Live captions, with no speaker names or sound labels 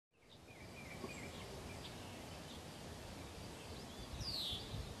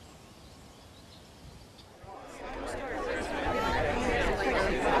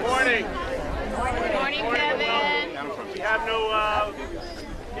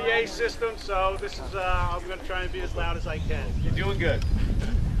PA system, so this is, I'm going to try and be as loud as I can. You're doing good.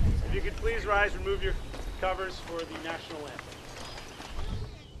 If you could please rise, remove your covers for the national anthem.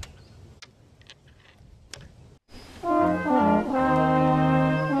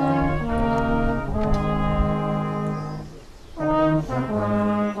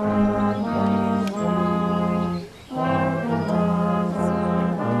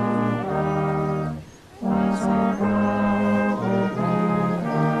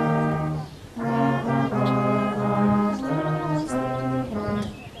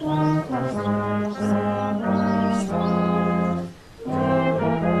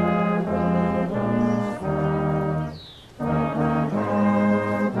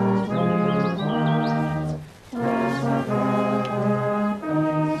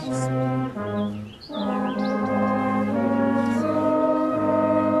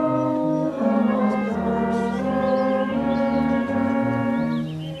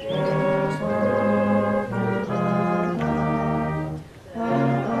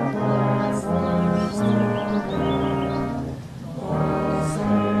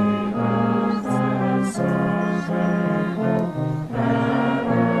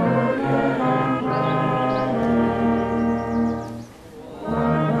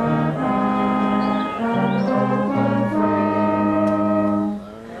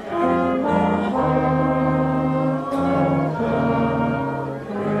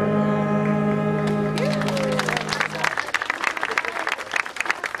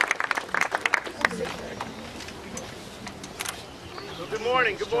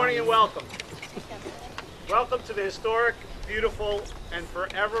 Good morning and welcome. Welcome to the historic, beautiful, and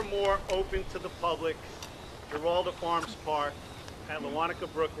forevermore open to the public Giralda Farms Park at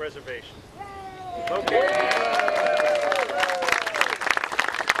Lewanika Brook Reservation. Located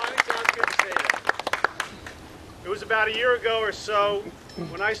sounds good to say that. It was about a year ago or so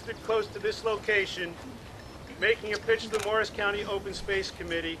when I stood close to this location making a pitch to the Morris County Open Space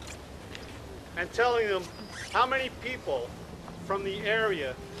Committee and telling them how many people from the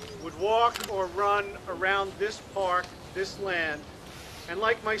area would walk or run around this park, this land, and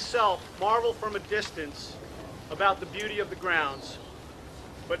like myself, marvel from a distance about the beauty of the grounds,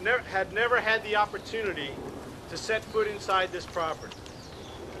 but had never had the opportunity to set foot inside this property.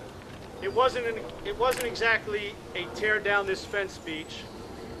 It wasn't exactly a tear down this fence speech,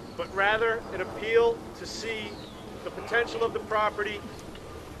 but rather an appeal to see the potential of the property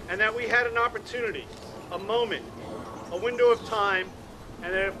and that we had an opportunity, a moment, a window of time,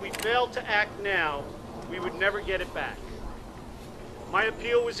 and that if we failed to act now, we would never get it back. My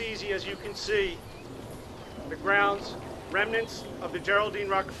appeal was easy, as you can see. The grounds, remnants of the Geraldine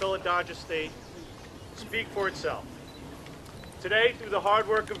Rockefeller Dodge estate, speak for itself. Today, through the hard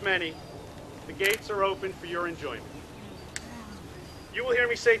work of many, the gates are open for your enjoyment. You will hear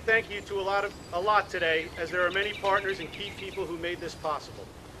me say thank you to a lot today, as there are many partners and key people who made this possible.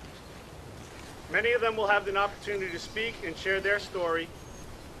 Many of them will have an opportunity to speak and share their story,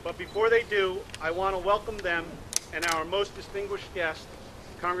 but before they do, I want to welcome them and our most distinguished guest,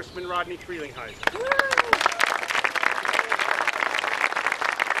 Congressman Rodney Frelinghuysen.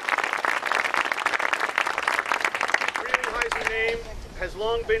 Frelinghuysen's name has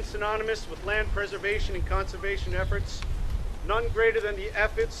long been synonymous with land preservation and conservation efforts, none greater than the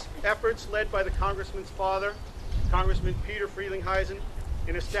efforts led by the Congressman's father, Congressman Peter Frelinghuysen,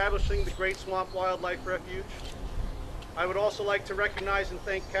 in establishing the Great Swamp Wildlife Refuge. I would also like to recognize and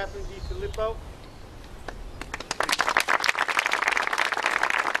thank Catherine DiFilippo,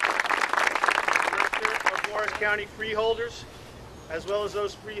 Director of Morris County Freeholders, as well as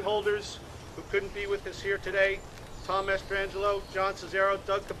those freeholders who couldn't be with us here today, Tom Estrangelo, John Cesaro,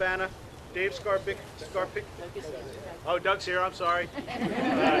 Doug Cabana, Dave Scarpic. Oh, Doug's here, I'm sorry.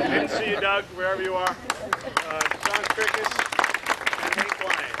 Didn't see you, Doug, wherever you are. John Trickus.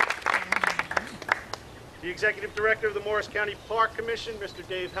 The Executive Director of the Morris County Park Commission, Mr.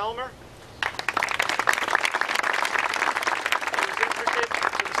 Dave Helmer. Who is intricate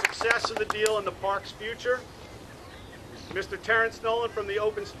to the success of the deal and the park's future, Mr. Terrence Nolan from the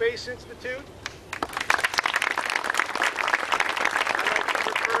Open Space Institute. I'd like to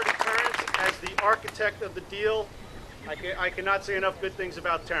refer to Terrence as the architect of the deal. I cannot say enough good things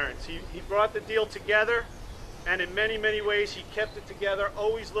about Terrence. He brought the deal together, and in many, many ways, he kept it together,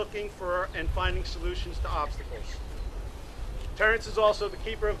 always looking for and finding solutions to obstacles. Terrence is also the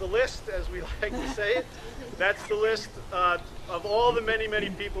keeper of the list, as we like to say it. That's the list of all the many,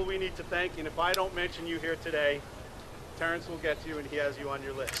 many people we need to thank, and if I don't mention you here today, Terrence will get to you, and he has you on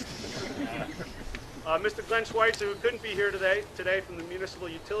your list. Mr. Glenn Schweitzer, who couldn't be here today from the Municipal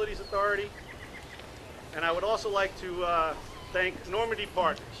Utilities Authority. And I would also like to thank Normandy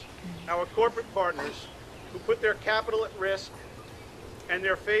Partners, our corporate partners, who put their capital at risk and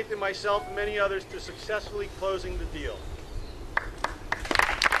their faith in myself and many others to successfully closing the deal.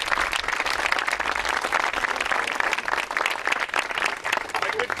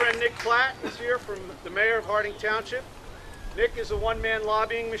 My good friend Nick Platt is here, from the mayor of Harding Township. Nick is a one-man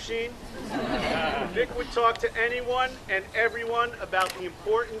lobbying machine. Nick would talk to anyone and everyone about the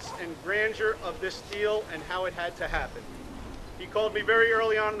importance and grandeur of this deal and how it had to happen. He called me very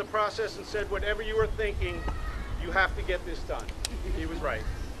early on in the process and said, whatever you are thinking, you have to get this done. He was right.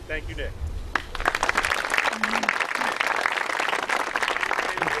 Thank you, Nick.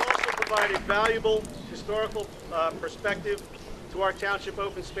 And he also provided valuable historical perspective to our Township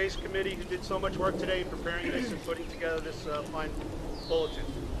Open Space Committee, who did so much work today in preparing this and putting together this fine bulletin.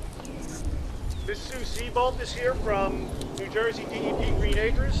 Ms. Sue Seabolt is here from New Jersey DEP Green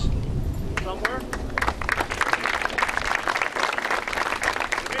Acres, somewhere.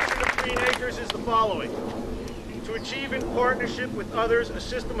 The mission of Green Acres is the following: to achieve in partnership with others a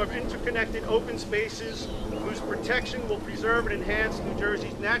system of interconnected open spaces whose protection will preserve and enhance New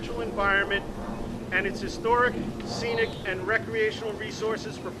Jersey's natural environment and its historic, scenic, and recreational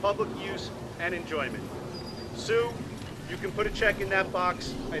resources for public use and enjoyment. Sue, you can put a check in that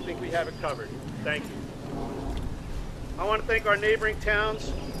box. I think we have it covered. Thank you. I want to thank our neighboring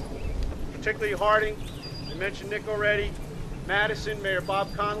towns, particularly Harding. I mentioned Nick already. Madison, Mayor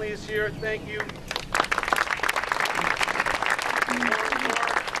Bob Conley is here. Thank you.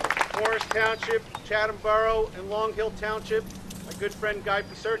 Morris Township, Chatham Borough, and Long Hill Township. My good friend Guy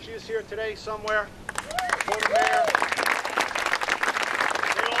Piserci is here today somewhere. Former mayor.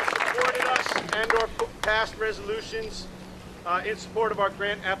 They all supported us and or passed resolutions in support of our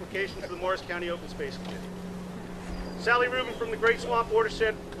grant application to the Morris County Open Space Committee. Sally Rubin from the Great Swamp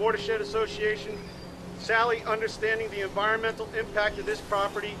Watershed Association. Sally, understanding the environmental impact of this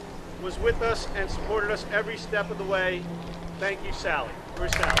property, was with us and supported us every step of the way. Thank you, Sally.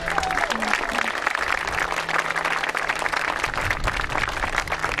 Where's Sally?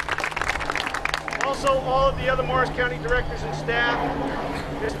 Also, all of the other Morris County directors and staff,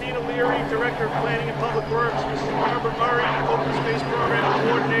 Christina Leary, Director of Planning and Public Works, Mrs. Barbara Murray, Open Space Program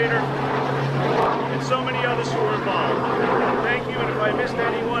Coordinator, and so many others who were involved. Thank you, and if I missed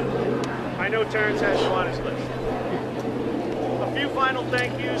anyone, I know Terrence has you on his list. A few final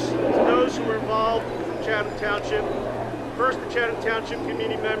thank yous to those who were involved from Chatham Township. First, the Chatham Township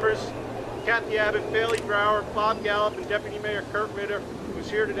community members, Kathy Abbott, Bailey Brower, Bob Gallup, and Deputy Mayor Kurt Ritter, who's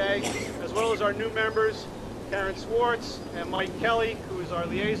here today, as well as our new members, Karen Swartz and Mike Kelly, who is our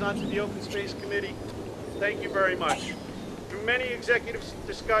liaison to the Open Space Committee. Thank you very much. Through many executive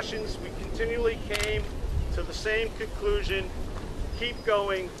discussions, we continually came to the same conclusion: keep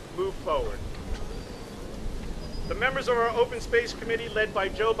going, move forward. The members of our Open Space Committee, led by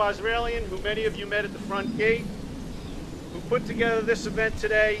Joe Bosralian, who many of you met at the front gate, who put together this event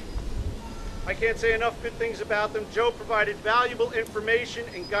today, I can't say enough good things about them. Joe provided valuable information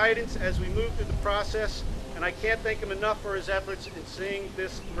and guidance as we moved through the process, and I can't thank him enough for his efforts in seeing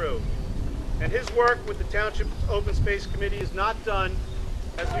this through. And his work with the Township Open Space Committee is not done,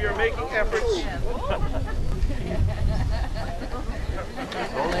 as we are making efforts.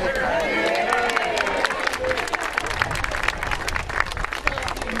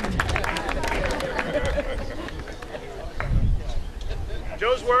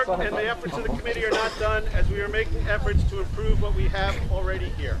 Joe's work and the efforts of the committee are not done, as we are making efforts to improve what we have already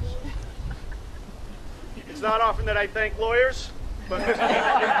here. It's not often that I thank lawyers, but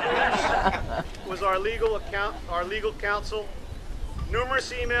Mr. Cruz was our legal counsel.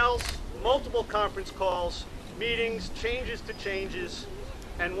 Numerous emails, multiple conference calls, meetings, changes to changes,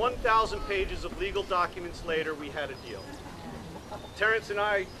 and 1,000 pages of legal documents later, we had a deal. Terrence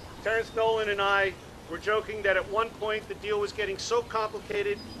Nolan and I were joking that at one point the deal was getting so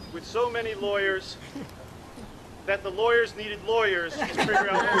complicated with so many lawyers that the lawyers needed lawyers to figure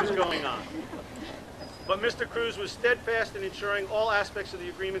out what was going on. But Mr. Cruz was steadfast in ensuring all aspects of the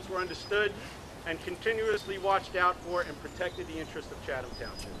agreements were understood and continuously watched out for and protected the interests of Chatham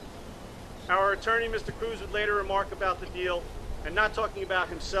Township. Our attorney, Mr. Cruz, would later remark about the deal, and not talking about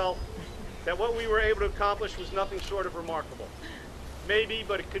himself, that what we were able to accomplish was nothing short of remarkable. Maybe,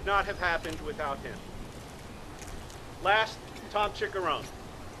 but it could not have happened without him. Last, Tom Chiccarone,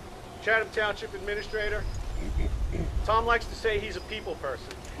 Chatham Township Administrator. Tom likes to say he's a people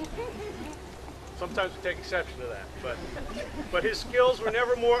person. Sometimes we take exception to that, but his skills were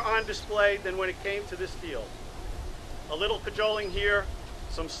never more on display than when it came to this deal. A little cajoling here,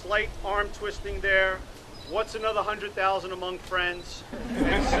 some slight arm twisting there, what's another 100,000 among friends,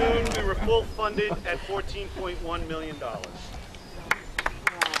 and soon we were full funded at $14.1 million.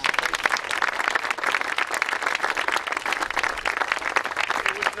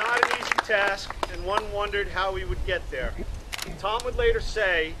 task, and one wondered how we would get there. Tom would later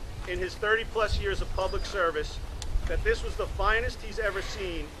say, in his 30-plus years of public service, that this was the finest he's ever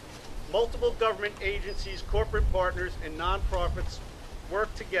seen. Multiple government agencies, corporate partners, and nonprofits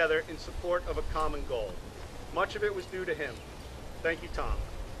worked together in support of a common goal. Much of it was due to him. Thank you, Tom.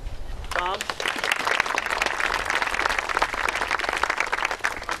 Tom?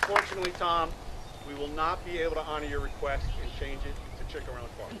 Unfortunately, Tom, we will not be able to honor your request and change it to Chickarone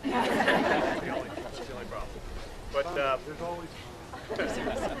Farm. That's the only problem. But there's always.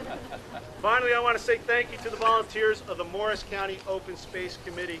 Finally, I want to say thank you to the volunteers of the Morris County Open Space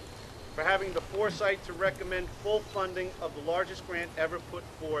Committee for having the foresight to recommend full funding of the largest grant ever put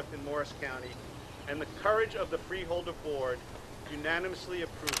forth in Morris County, and the courage of the Freeholder Board unanimously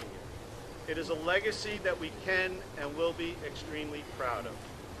approving it. It is a legacy that we can and will be extremely proud of.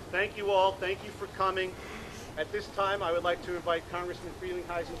 Thank you all. Thank you for coming. At this time, I would like to invite Congressman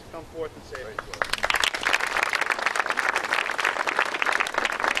Frelinghuysen to come forth and say a few words.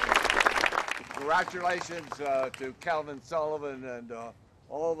 Congratulations to Calvin Sullivan and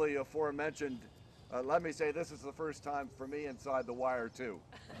all the aforementioned. Let me say this is the first time for me inside the wire too.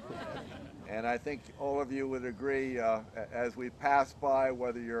 And I think all of you would agree as we pass by,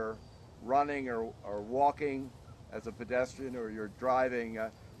 whether you're running or walking as a pedestrian or you're driving,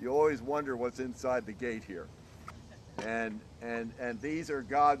 you always wonder what's inside the gate here. And these are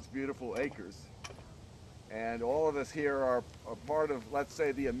God's beautiful acres. And all of us here are part of, let's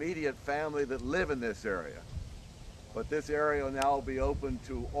say, the immediate family that live in this area. But this area will now be open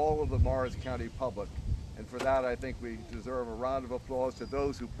to all of the Morris County public. And for that, I think we deserve a round of applause to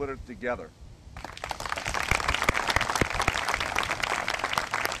those who put it together.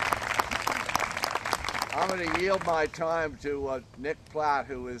 I'm going to yield my time to Nick Platt,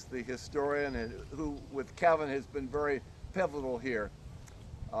 who is the historian and who, with Kevin, has been very pivotal here.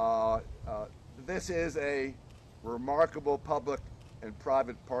 This is a remarkable public and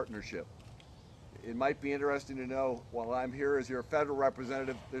private partnership. It might be interesting to know, while I'm here as your federal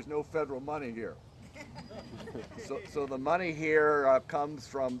representative, there's no federal money here. So the money here comes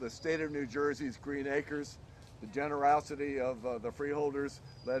from the state of New Jersey's Green Acres, the generosity of the freeholders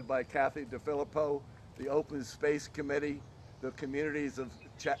led by Kathy DeFilippo, the Open Space Committee, the communities of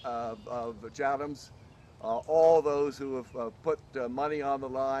Chatham's, all those who have put money on the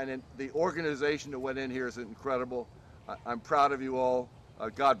line, and the organization that went in here is incredible. I'm proud of you all.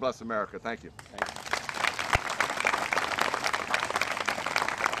 God bless America. Thank you.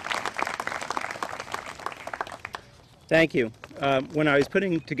 Thank you. When I was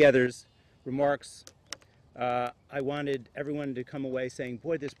putting together remarks, I wanted everyone to come away saying,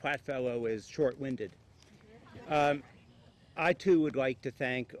 boy, this Platt fellow is short-winded. I too would like to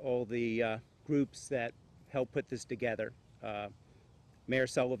thank all the groups that helped put this together. Mayor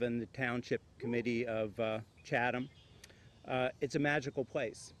Sullivan, the Township Committee of Chatham. It's a magical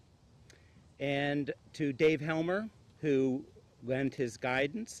place. And to Dave Helmer, who lent his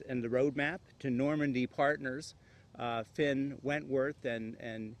guidance and the roadmap, to Normandy Partners, Finn Wentworth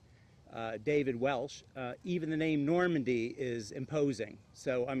and David Welsh. Even the name Normandy is imposing.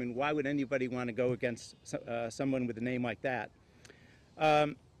 So, I mean, why would anybody want to go against someone with a name like that?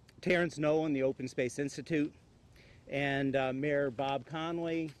 Terrence Nolan, the Open Space Institute, and Mayor Bob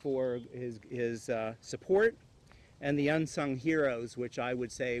Conley for his support, and the unsung heroes, which I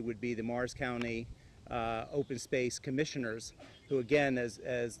would say would be the Morris County Open Space Commissioners, who again,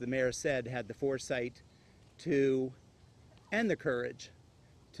 as the mayor said, had the foresight to, and the courage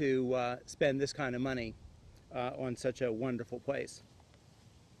to spend this kind of money on such a wonderful place.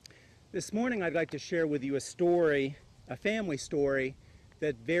 This morning I'd like to share with you a story, a family story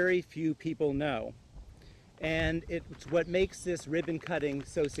that very few people know. And it's what makes this ribbon cutting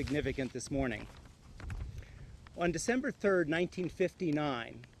so significant this morning. On December 3rd,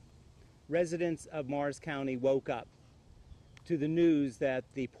 1959, residents of Morris County woke up to the news that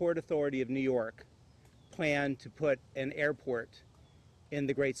the Port Authority of New York planned to put an airport in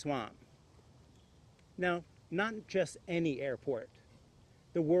the Great Swamp. Now, not just any airport,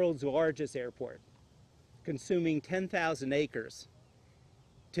 the world's largest airport, consuming 10,000 acres.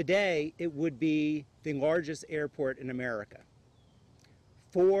 Today, it would be the largest airport in America.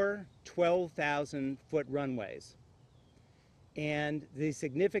 4 12,000-foot runways. And the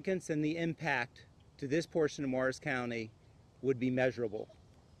significance and the impact to this portion of Morris County would be measurable.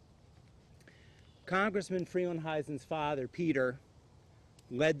 Congressman Frelinghuysen's father, Peter,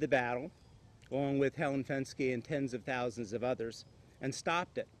 led the battle, along with Helen Fenske and tens of thousands of others, and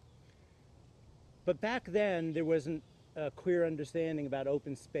stopped it. But back then, there wasn't a clear understanding about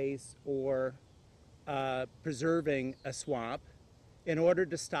open space or preserving a swamp. In order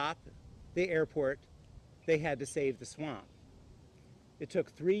to stop the airport, they had to save the swamp. It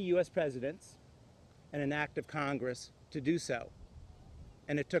took 3 U.S. presidents and an act of Congress to do so,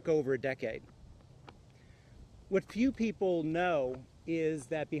 and it took over a decade. What few people know is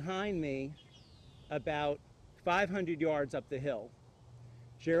that behind me, about 500 yards up the hill,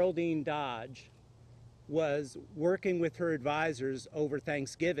 Geraldine Dodge was working with her advisors over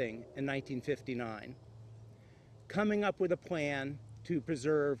Thanksgiving in 1959, coming up with a plan to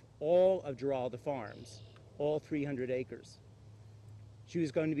preserve all of Giralda Farms, all 300 acres. She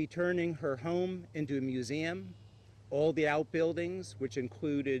was going to be turning her home into a museum. All the outbuildings, which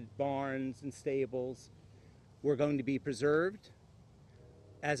included barns and stables, were going to be preserved,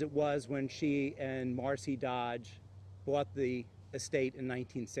 as it was when she and Marcy Dodge bought the estate in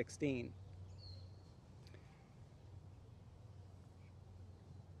 1916.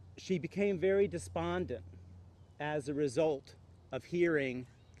 She became very despondent as a result of hearing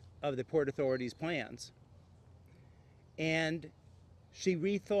of the Port Authority's plans, and she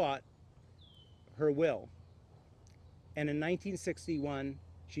rethought her will. And in 1961,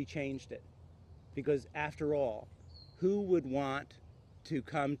 she changed it. Because after all, who would want to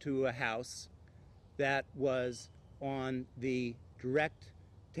come to a house that was on the direct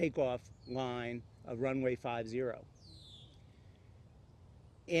takeoff line of runway 50?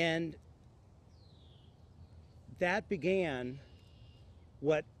 And that began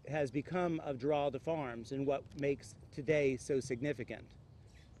what has become of Giralda Farms and what makes today so significant.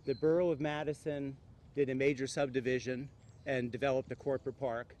 The Borough of Madison did a major subdivision and developed a corporate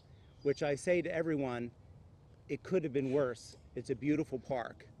park, which I say to everyone, it could have been worse. It's a beautiful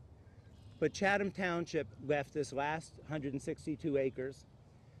park. But Chatham Township left this last 162 acres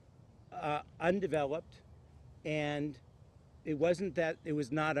undeveloped, and it wasn't that it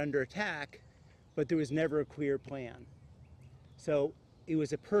was not under attack, but there was never a clear plan. So it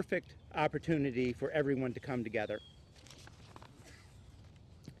was a perfect opportunity for everyone to come together.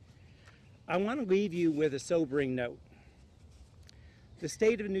 I want to leave you with a sobering note. The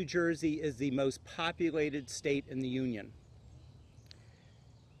state of New Jersey is the most populated state in the Union.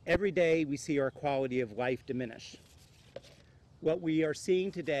 Every day we see our quality of life diminish. What we are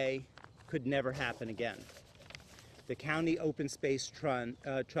seeing today could never happen again. The County Open Space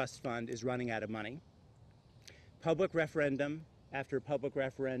Trust Fund is running out of money. Public referendum after public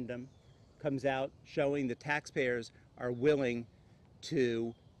referendum comes out showing the taxpayers are willing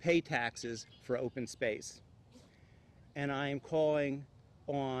to pay taxes for open space. And I am calling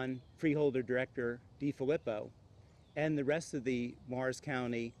on Freeholder Director DiFilippo and the rest of the Morris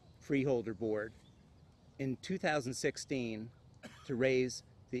County Freeholder Board in 2016 to raise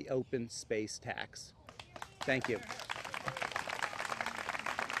the open space tax. Thank you.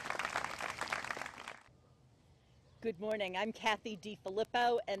 Good morning. I'm Kathy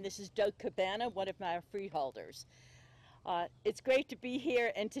DiFilippo, and this is Doug Cabana, one of my freeholders. It's great to be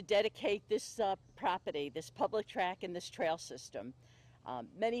here and to dedicate this property, this public track and this trail system.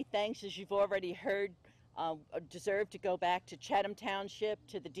 Many thanks, as you've already heard, deserve to go back to Chatham Township,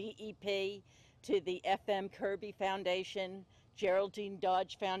 to the DEP, to the FM Kirby Foundation, Geraldine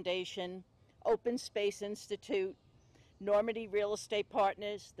Dodge Foundation, Open Space Institute, Normandy Real Estate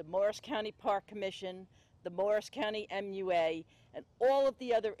Partners, the Morris County Park Commission, the Morris County MUA, and all of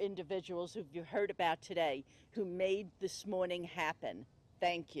the other individuals who you've heard about today who made this morning happen.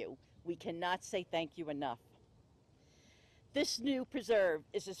 Thank you. We cannot say thank you enough. This new preserve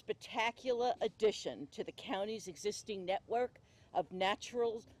is a spectacular addition to the county's existing network of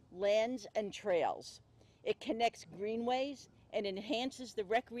natural lands and trails. It connects greenways and enhances the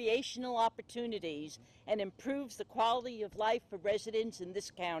recreational opportunities and improves the quality of life for residents in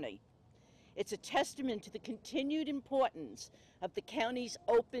this county. It's a testament to the continued importance of the county's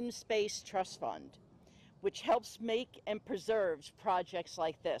Open Space Trust Fund, which helps make and preserves projects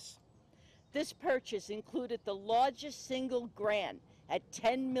like this. This purchase included the largest single grant at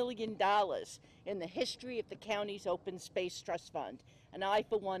 $10 million in the history of the county's Open Space Trust Fund, and I,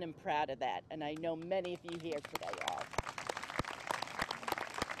 for one, am proud of that, and I know many of you here today are.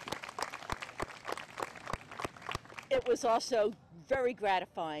 It was also very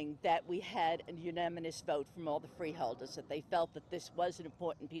gratifying that we had a unanimous vote from all the freeholders that they felt that this was an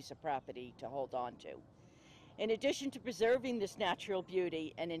important piece of property to hold on to. In addition to preserving this natural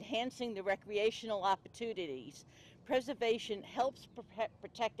beauty and enhancing the recreational opportunities, preservation helps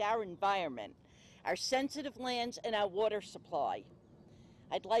protect our environment, our sensitive lands, and our water supply.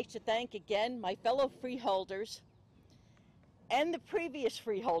 I'd like to thank again my fellow freeholders and the previous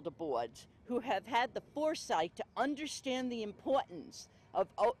freeholder boards who have had the foresight to understand the importance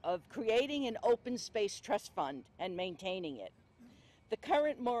of creating an open space trust fund and maintaining it. The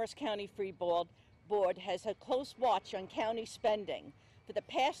current Morris County Free Board has a close watch on county spending. For the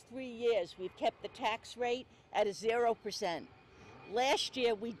past 3 years, we've kept the tax rate at a 0%. Last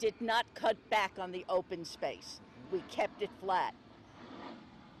year, we did not cut back on the open space. We kept it flat.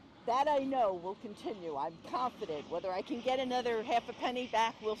 That I know will continue. I'm confident. Whether I can get another half a penny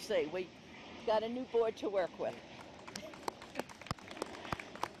back, we'll see. We got a new board to work with.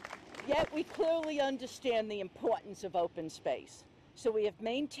 Yet we clearly understand the importance of open space. So we have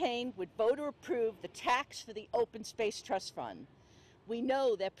maintained, with voter approved, the tax for the Open Space Trust Fund. We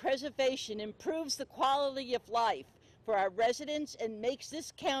know that preservation improves the quality of life for our residents and makes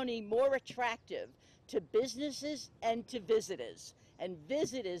this county more attractive to businesses and to visitors. And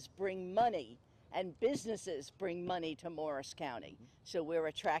visitors bring money, and businesses bring money to Morris County. So we're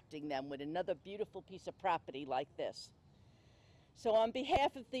attracting them with another beautiful piece of property like this. So on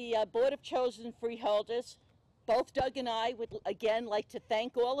behalf of the Board of Chosen Freeholders, both Doug and I would again like to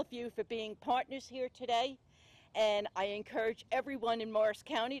thank all of you for being partners here today. And I encourage everyone in Morris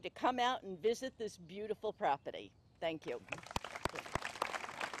County to come out and visit this beautiful property. Thank you.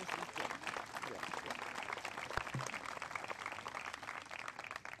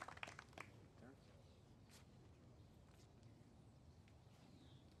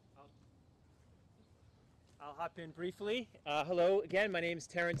 I'll hop in briefly. Hello again, my name is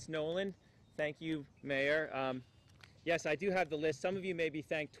Terrence Nolan. Thank you, Mayor. Yes, I do have the list. Some of you may be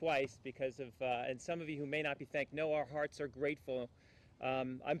thanked twice because of, and some of you who may not be thanked, no, our hearts are grateful.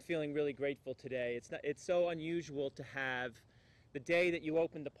 I'm feeling really grateful today. It's so unusual to have the day that you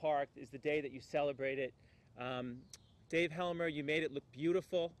open the park is the day that you celebrate it. Dave Helmer, you made it look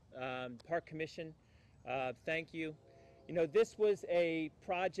beautiful. Park Commission, thank you. You know, this was a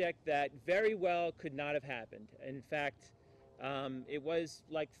project that very well could not have happened. In fact, it was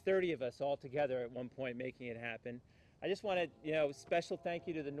like 30 of us all together at one point making it happen. I just want to, special thank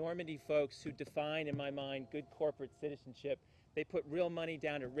you to the Normandy folks who define, in my mind, good corporate citizenship. They put real money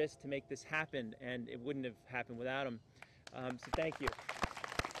down at risk to make this happen, and it wouldn't have happened without them. So thank you.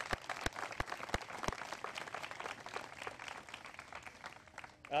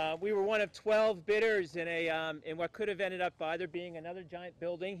 We were one of 12 bidders in what could have ended up either being another giant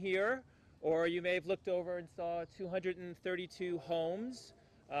building here, or you may have looked over and saw 232 homes,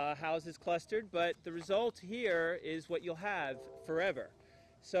 houses clustered, but the result here is what you'll have forever.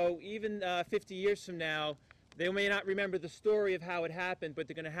 So even 50 years from now, they may not remember the story of how it happened, but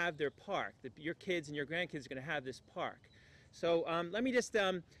they're going to have their park. Your kids and your grandkids are going to have this park. So let me just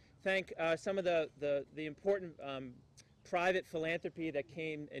thank some of the important private philanthropy that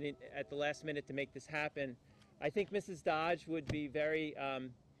came in at the last minute to make this happen. I think Mrs. Dodge would be very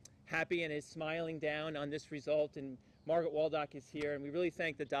happy and is smiling down on this result, and Margaret Waldock is here, and we really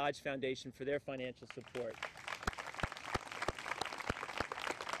thank the Dodge Foundation for their financial support.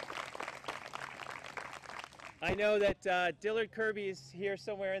 I know that Dillard Kirby is here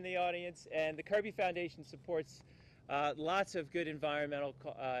somewhere in the audience, and the Kirby Foundation supports lots of good environmental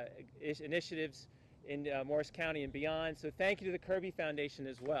initiatives in Morris County and beyond, so thank you to the Kirby Foundation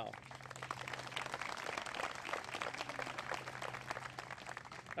as well.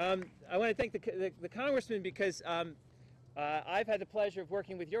 I want to thank the Congressman because I've had the pleasure of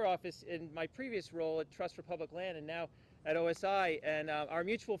working with your office in my previous role at Trust for Public Land and now at OSI, and our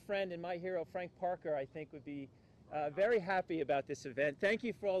mutual friend and my hero, Frank Parker, I think would be very happy about this event. Thank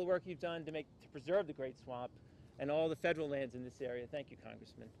you for all the work you've done to preserve the Great Swamp and all the federal lands in this area. Thank you,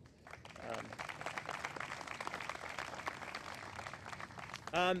 Congressman.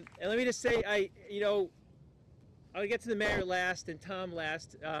 And let me just say, I'll get to the mayor last and Tom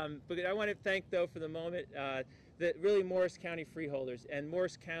last, but I want to thank, though, for the moment, the really Morris County freeholders. And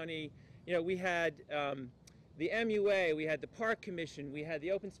Morris County, we had the MUA, we had the Park Commission, we had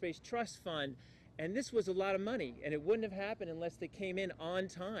the Open Space Trust Fund, and this was a lot of money, and it wouldn't have happened unless they came in on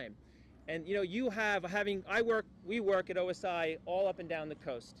time. And we work at OSI all up and down the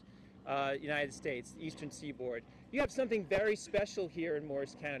coast, United States, the Eastern Seaboard. You have something very special here in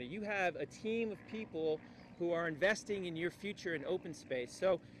Morris County. You have a team of people who are investing in your future in open space.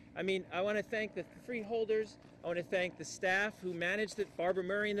 So, I want to thank the freeholders. I want to thank the staff who managed it, Barbara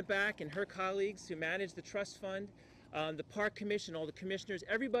Murray in the back and her colleagues who managed the trust fund, the Park Commission, all the commissioners,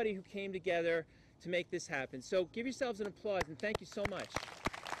 everybody who came together to make this happen. So give yourselves an applause and thank you so much.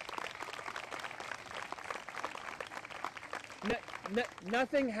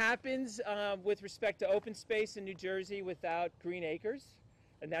 Nothing happens with respect to open space in New Jersey without Green Acres,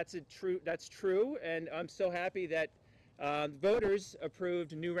 and that's true. And I'm so happy that voters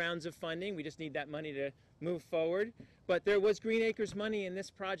approved new rounds of funding. We just need that money to move forward. But there was Green Acres money in this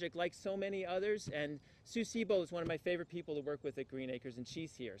project, like so many others, and Sue Siebold is one of my favorite people to work with at Green Acres, and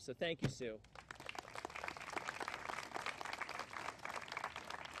she's here. So thank you, Sue.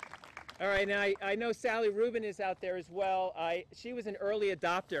 All right, now I know Sally Rubin is out there as well. She was an early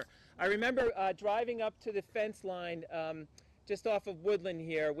adopter. I remember driving up to the fence line just off of Woodland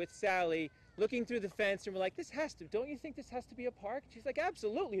here with Sally, looking through the fence, and we're like, don't you think this has to be a park? She's like,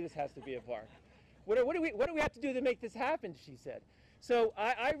 absolutely this has to be a park. What do we have to do to make this happen, she said. So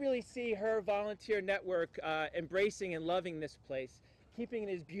I really see her volunteer network embracing and loving this place, keeping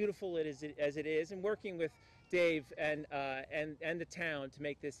it as beautiful as it is, and working with Dave and the town to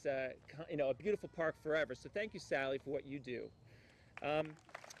make this a beautiful park forever. So thank you, Sally, for what you do.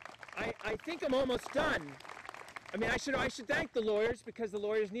 I think I'm almost done. I mean, I should thank the lawyers, because the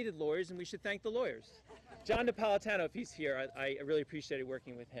lawyers needed lawyers, and we should thank the lawyers. John Napolitano, if he's here, I really appreciated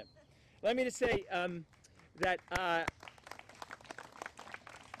working with him. Let me just say that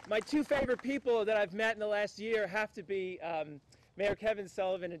my two favorite people that I've met in the last year have to be Mayor Kevin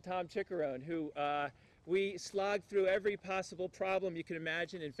Sullivan and Tom Chickarone, who we slogged through every possible problem you can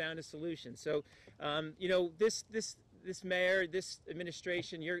imagine and found a solution. So, this mayor, this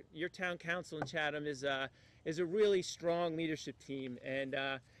administration, your town council in Chatham is a really strong leadership team, and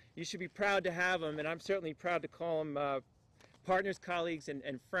you should be proud to have them. And I'm certainly proud to call them partners, colleagues,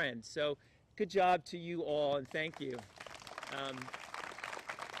 and friends. So, good job to you all, and thank you.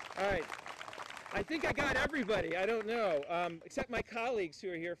 All right. I think I got everybody. I don't know, except my colleagues who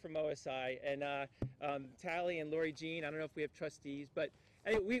are here from OSI, and Tally and Lori Jean. I don't know if we have trustees, but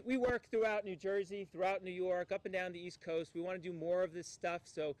anyway, we work throughout New Jersey, throughout New York, up and down the East Coast. We want to do more of this stuff,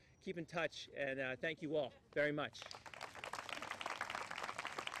 so keep in touch, and thank you all very much.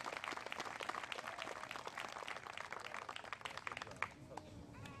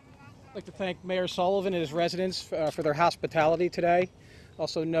 I'd like to thank Mayor Sullivan and his residents for their hospitality today.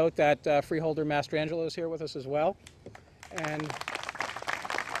 Also note that freeholder Mastrangelo is here with us as well. And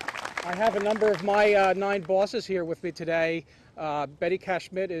I have a number of my 9 bosses here with me today. Betty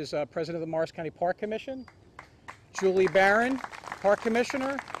Cashmit is president of the Morris County Park Commission. Julie Barron, Park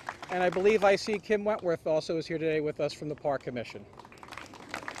Commissioner. And I believe I see Kim Wentworth also is here today with us from the Park Commission.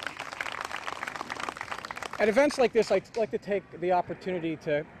 At events like this, I'd like to take the opportunity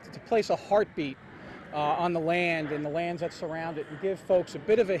to place a heartbeat on the land and the lands that surround it, and give folks a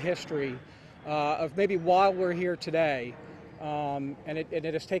bit of a history of maybe why we're here today. And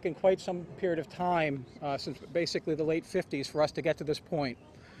it has taken quite some period of time, since basically the late 50s, for us to get to this point.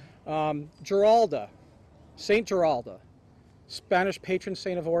 Giralda, Saint Giralda, Spanish patron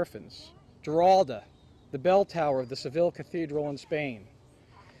saint of orphans. Giralda, the bell tower of the Seville Cathedral in Spain.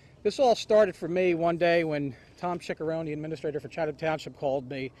 This all started for me one day when Tom Chickarone, the administrator for Chatham Township, called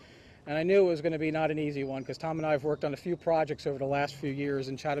me. And I knew it was going to be not an easy one, because Tom and I have worked on a few projects over the last few years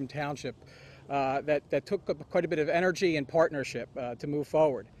in Chatham Township that took up quite a bit of energy and partnership to move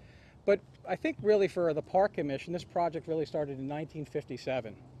forward. But I think really for the Park Commission, this project really started in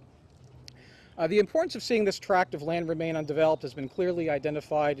 1957. The importance of seeing this tract of land remain undeveloped has been clearly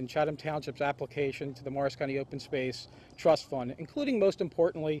identified in Chatham Township's application to the Morris County Open Space Trust Fund, including, most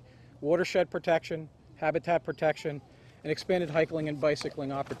importantly, watershed protection, habitat protection, and expanded hiking and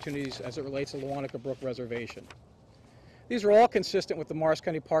bicycling opportunities as it relates to the Wanaka Brook Reservation. These are all consistent with the Morris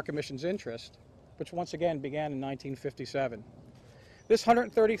County Park Commission's interest, which once again began in 1957. This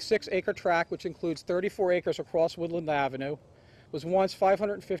 136-acre tract, which includes 34 acres across Woodland Avenue, was once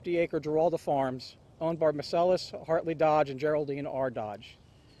 550-acre Giralda Farms, owned by Marcellus Hartley Dodge and Geraldine R. Dodge.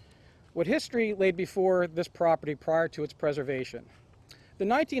 What history laid before this property prior to its preservation? The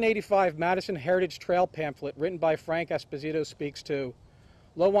 1985 Madison Heritage Trail pamphlet written by Frank Esposito speaks to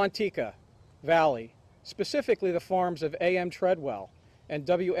Lo Antica Valley, specifically the farms of A.M. Treadwell and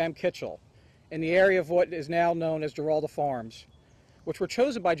W.M. Kitchell, in the area of what is now known as Giralda Farms, which were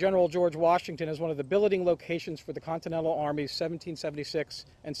chosen by General George Washington as one of the billeting locations for the Continental Army's 1776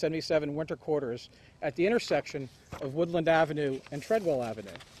 and 77 winter quarters at the intersection of Woodland Avenue and Treadwell Avenue,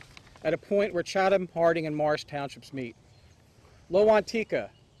 at a point where Chatham, Harding, and Morris Townships meet. Lo Antica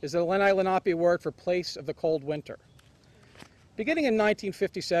is the Lenape word for place of the cold winter. Beginning in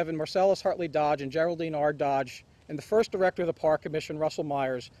 1957, Marcellus Hartley Dodge and Geraldine R. Dodge and the first director of the Park Commission, Russell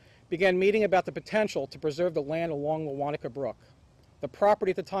Myers, began meeting about the potential to preserve the land along the Wanaka Brook. The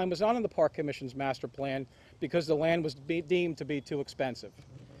property at the time was not in the Park Commission's master plan because the land was deemed to be too expensive.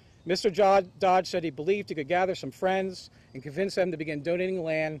 Mr. Dodge said he believed he could gather some friends and convince them to begin donating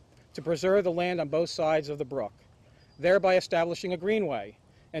land to preserve the land on both sides of the brook, thereby establishing a greenway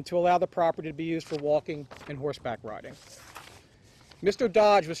and to allow the property to be used for walking and horseback riding. Mr.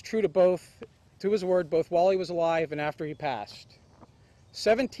 Dodge was true to both to his word both while he was alive and after he passed.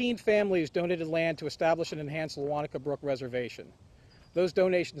 17 families donated land to establish and enhance Lewannica Brook Reservation. Those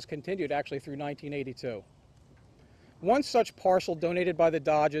donations continued actually through 1982. One such parcel donated by the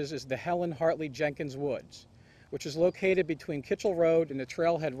Dodges is the Helen Hartley Jenkins Woods, which is located between Kitchell Road and the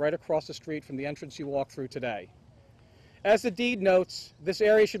trailhead right across the street from the entrance you walk through today. As the deed notes, this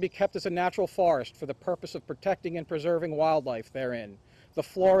area should be kept as a natural forest for the purpose of protecting and preserving wildlife therein, the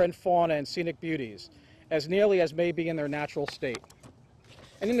flora and fauna and scenic beauties, as nearly as may be in their natural state.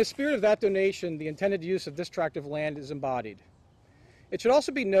 And in the spirit of that donation, the intended use of this tract of land is embodied. It should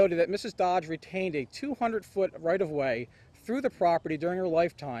also be noted that Mrs. Dodge retained a 200-foot right-of-way through the property during her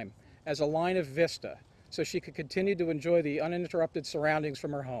lifetime as a line of vista, so she could continue to enjoy the uninterrupted surroundings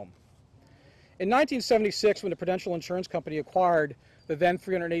from her home. In 1976, when the Prudential Insurance Company acquired the then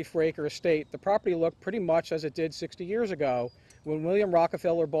 384-acre estate, the property looked pretty much as it did 60 years ago when William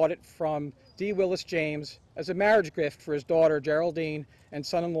Rockefeller bought it from D. Willis James as a marriage gift for his daughter Geraldine and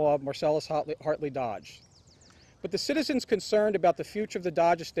son-in-law Marcellus Hartley Dodge. But the citizens concerned about the future of the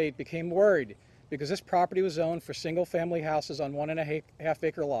Dodge estate became worried because this property was zoned for single-family houses on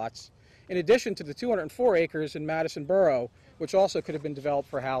 1.5-acre lots, in addition to the 204 acres in Madison Borough, which also could have been developed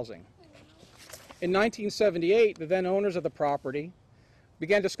for housing. In 1978, the then owners of the property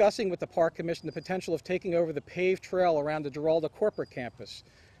began discussing with the Park Commission the potential of taking over the paved trail around the Giralda corporate campus.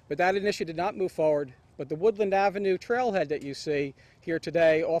 But that initiative did not move forward, but the Woodland Avenue trailhead that you see here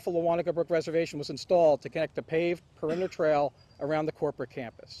today off of Lewannica Brook Reservation was installed to connect the paved perimeter trail around the corporate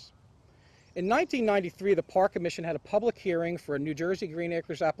campus. In 1993, the Park Commission had a public hearing for a New Jersey Green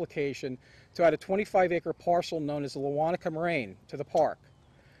Acres application to add a 25-acre parcel known as the Lewannica Moraine to the park.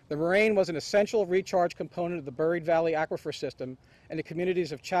 The moraine was an essential recharge component of the Buried Valley Aquifer System, and the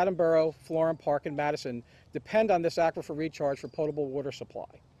communities of Chatham Borough, Florham Park, and Madison depend on this aquifer recharge for potable water supply.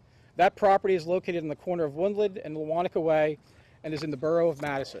 That property is located in the corner of Woodland and Lewannica Way and is in the borough of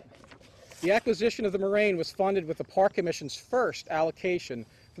Madison. The acquisition of the moraine was funded with the Park Commission's first allocation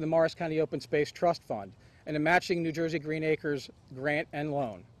from the Morris County Open Space Trust Fund and a matching New Jersey Green Acres grant and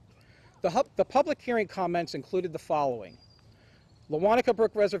loan. The public hearing comments included the following. Lewannica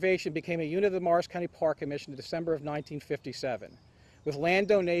Brook Reservation became a unit of the Morris County Park Commission in December of 1957, with land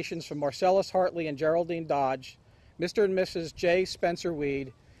donations from Marcellus Hartley and Geraldine Dodge, Mr. and Mrs. J. Spencer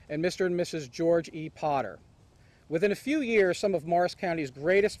Weed, and Mr. and Mrs. George E. Potter. Within a few years, some of Morris County's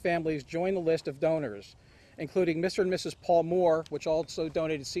greatest families joined the list of donors, including Mr. and Mrs. Paul Moore, which also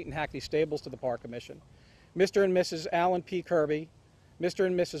donated Seton Hackney Stables to the Park Commission, Mr. and Mrs. Alan P. Kirby, Mr.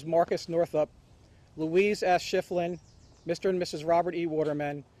 and Mrs. Marcus Northup, Louise S. Schifflin, Mr. and Mrs. Robert E.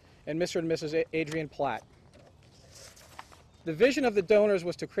 Waterman, and Mr. and Mrs. Adrian Platt. The vision of the donors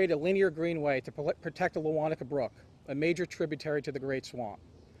was to create a linear greenway to protect the Lewannica Brook, a major tributary to the Great Swamp.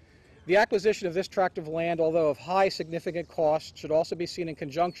 The acquisition of this tract of land, although of high significant cost, should also be seen in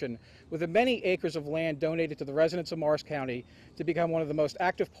conjunction with the many acres of land donated to the residents of Morris County to become one of the most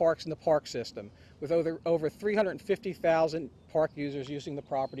active parks in the park system, with over 350,000 park users using the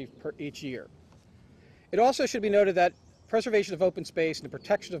property each year. It also should be noted that preservation of open space and the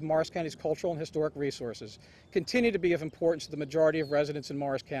protection of Morris County's cultural and historic resources continue to be of importance to the majority of residents in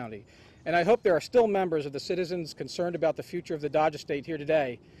Morris County. And I hope there are still members of the citizens concerned about the future of the Dodge estate here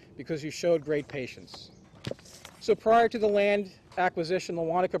today because you showed great patience. So prior to the land acquisition,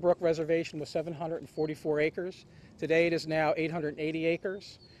 Lewannica Brook Reservation was 744 acres. Today it is now 880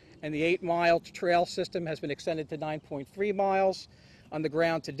 acres. And the 8-mile trail system has been extended to 9.3 miles on the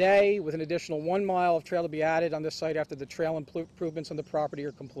ground today, with an additional 1 mile of trail to be added on this site after the trail improvements on the property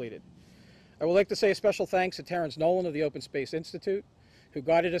are completed. I would like to say a special thanks to Terrence Nolan of the Open Space Institute, who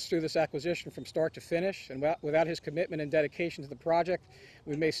guided us through this acquisition from start to finish, and without his commitment and dedication to the project,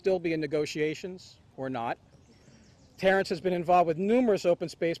 we may still be in negotiations, or not. Terrence has been involved with numerous open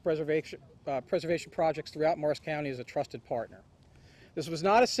space preservation projects throughout Morris County as a trusted partner. This was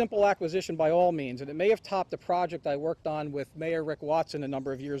not a simple acquisition by all means, and it may have topped a project I worked on with Mayor Rick Watson a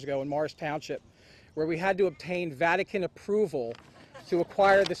number of years ago in Morris Township, where we had to obtain Vatican approval to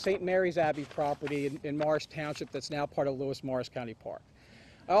acquire the St. Mary's Abbey property in Morris Township that's now part of Lewis Morris County Park.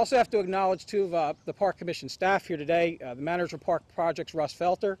 I also have to acknowledge two of the Park Commission staff here today, the Manager of Park Projects, Russ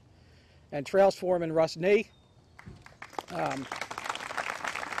Felter, and Trails Foreman, Russ Nee.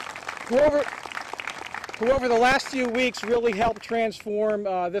 Who over the last few weeks really helped transform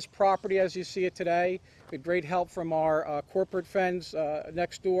this property as you see it today. We had great help from our corporate friends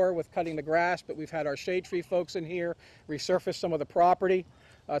next door with cutting the grass, but we've had our shade tree folks in here resurface some of the property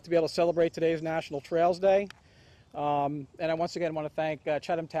to be able to celebrate today's National Trails Day. And I once again want to thank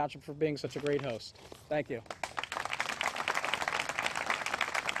Chatham Township for being such a great host. Thank you.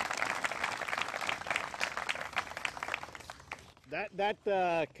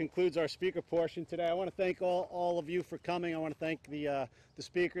 that concludes our speaker portion today. I want to thank all of you for coming. I want to thank the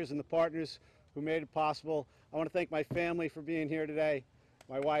speakers and the partners who made it possible. I want to thank my family for being here today,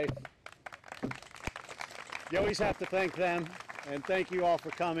 my wife. You always have to thank them, and thank you all for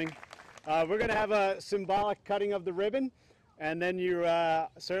coming. We're going to have a symbolic cutting of the ribbon, and then you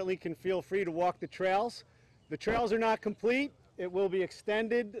certainly can feel free to walk the trails. The trails are not complete. It will be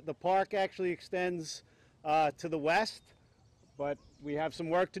extended. The park actually extends to the west, but we have some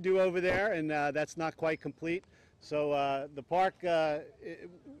work to do over there, and that's not quite complete. So the park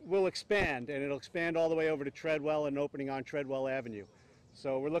will expand, and it'll expand all the way over to Treadwell and opening on Treadwell Avenue.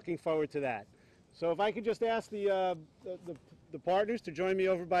 So we're looking forward to that. So if I could just ask the partners to join me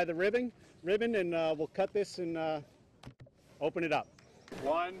over by the ribbon, and we'll cut this and open it up.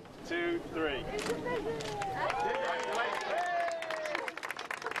 1, 2, 3.